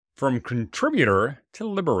From Contributor to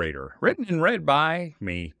Liberator, written and read by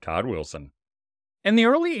me, Todd Wilson. In the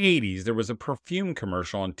early 80s, there was a perfume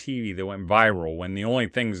commercial on TV that went viral when the only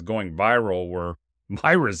things going viral were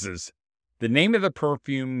viruses. The name of the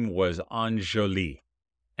perfume was Enjoli,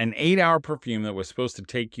 an 8-hour perfume that was supposed to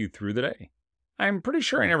take you through the day. I'm pretty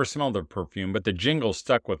sure I never smelled the perfume, but the jingle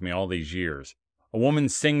stuck with me all these years. A woman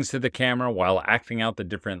sings to the camera while acting out the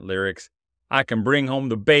different lyrics. I can bring home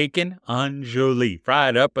the bacon, Enjoli,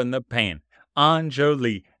 fried up in the pan,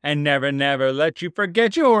 Enjoli, and never, never let you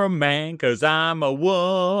forget you're a man, 'cause I'm a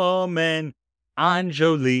woman,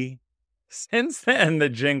 Enjoli. Since then, the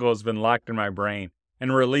jingle has been locked in my brain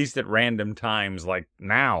and released at random times like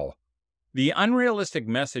now. The unrealistic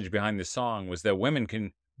message behind the song was that women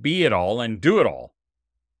can be it all and do it all.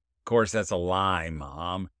 Of course, that's a lie,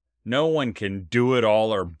 Mom. No one can do it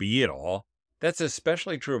all or be it all. That's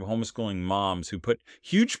especially true of homeschooling moms who put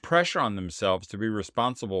huge pressure on themselves to be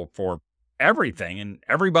responsible for everything and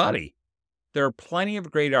everybody. There are plenty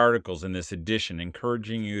of great articles in this edition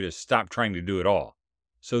encouraging you to stop trying to do it all.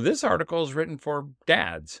 So this article is written for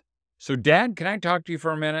dads. So Dad, can I talk to you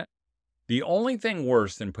for a minute? The only thing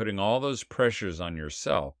worse than putting all those pressures on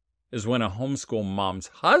yourself is when a homeschool mom's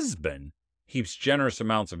husband heaps generous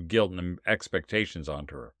amounts of guilt and expectations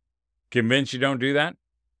onto her. Convinced you don't do that?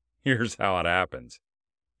 Here's how it happens.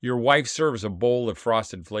 Your wife serves a bowl of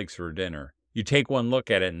Frosted Flakes for dinner. You take one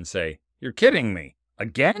look at it and say, "You're kidding me.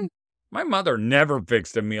 Again? My mother never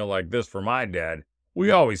fixed a meal like this for my dad.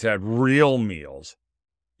 We always had real meals."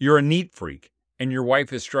 You're a neat freak, and your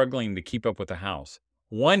wife is struggling to keep up with the house.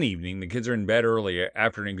 One evening, the kids are in bed early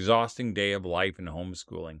after an exhausting day of life and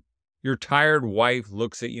homeschooling. Your tired wife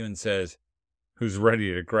looks at you and says, "Who's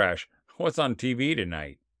ready to crash? What's on TV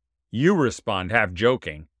tonight?" You respond, half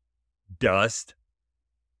joking, "Dust."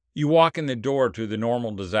 You walk in the door to the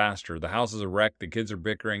normal disaster. The house is a wreck, the kids are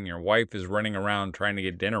bickering, your wife is running around trying to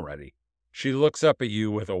get dinner ready. She looks up at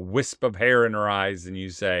you with a wisp of hair in her eyes and you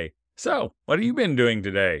say, "So, what have you been doing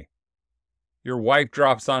today?" Your wife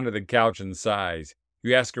drops onto the couch and sighs.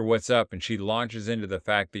 You ask her what's up and she launches into the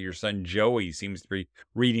fact that your son Joey seems to be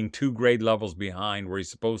reading 2 grade levels behind where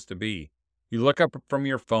he's supposed to be. You look up from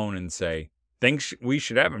your phone and say, "Think we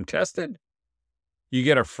should have him tested?" You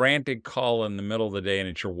get a frantic call in the middle of the day and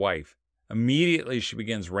it's your wife. Immediately she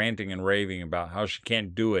begins ranting and raving about how she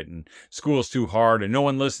can't do it and school's too hard and no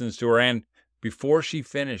one listens to her, and before she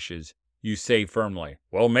finishes, you say firmly,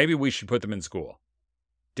 "Well, maybe we should put them in school."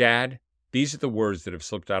 Dad, these are the words that have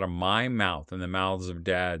slipped out of my mouth and the mouths of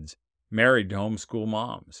dads married to homeschool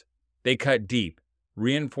moms. They cut deep,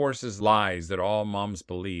 reinforces lies that all moms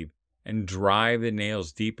believe, and drive the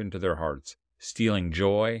nails deep into their hearts, stealing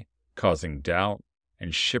joy, causing doubt,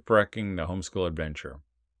 and shipwrecking the homeschool adventure.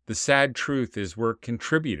 The sad truth is we're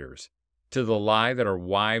contributors to the lie that our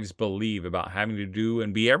wives believe about having to do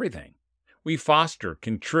and be everything. We foster,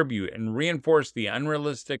 contribute, and reinforce the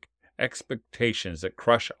unrealistic expectations that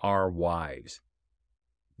crush our wives.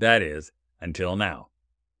 That is, until now.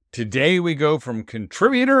 Today we go from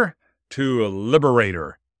contributor to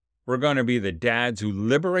liberator. We're going to be the dads who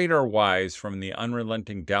liberate our wives from the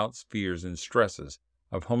unrelenting doubts, fears, and stresses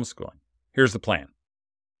of homeschooling. Here's the plan.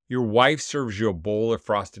 Your wife serves you a bowl of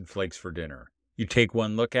Frosted Flakes for dinner. You take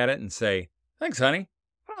one look at it and say, "Thanks, honey.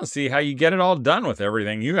 I don't see how you get it all done with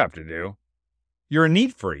everything you have to do." You're a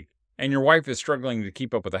neat freak, and your wife is struggling to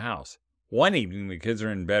keep up with the house. One evening, the kids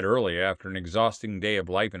are in bed early after an exhausting day of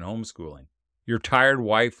life and homeschooling. Your tired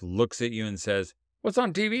wife looks at you and says, "What's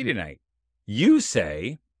on TV tonight?" You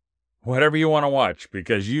say, "Whatever you want to watch,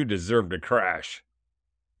 because you deserve to crash."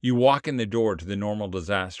 You walk in the door to the normal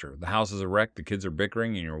disaster. The house is a wreck, the kids are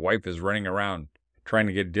bickering, and your wife is running around trying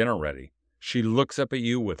to get dinner ready. She looks up at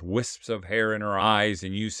you with wisps of hair in her eyes,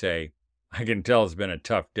 and you say, "I can tell it's been a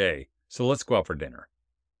tough day, so let's go out for dinner."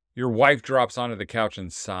 Your wife drops onto the couch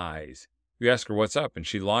and sighs. You ask her what's up, and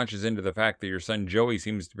she launches into the fact that your son Joey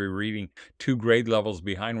seems to be reading 2 grade levels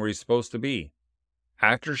behind where he's supposed to be.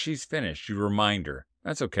 After she's finished, you remind her,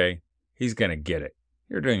 "That's okay. He's going to get it.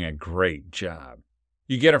 You're doing a great job."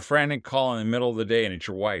 You get a frantic call in the middle of the day and it's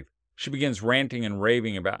your wife. She begins ranting and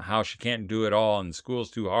raving about how she can't do it all and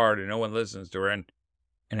school's too hard and no one listens to her. And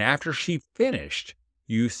after she finished,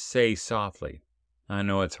 you say softly, "I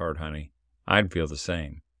know it's hard, honey. I'd feel the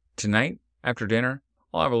same. Tonight, after dinner,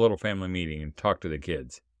 I'll have a little family meeting and talk to the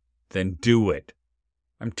kids." Then do it.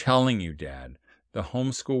 I'm telling you, Dad, the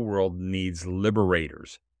homeschool world needs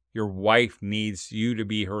liberators. Your wife needs you to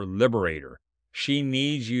be her liberator. She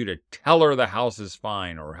needs you to tell her the house is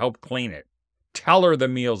fine or help clean it. Tell her the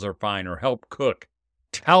meals are fine or help cook.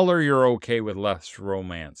 Tell her you're okay with less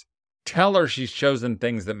romance. Tell her she's chosen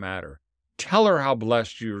things that matter. Tell her how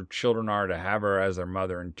blessed your children are to have her as their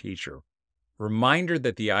mother and teacher. Remind her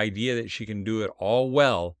that the idea that she can do it all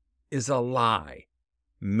well is a lie.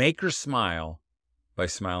 Make her smile by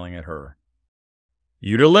smiling at her.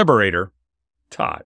 You to Liberator, Todd.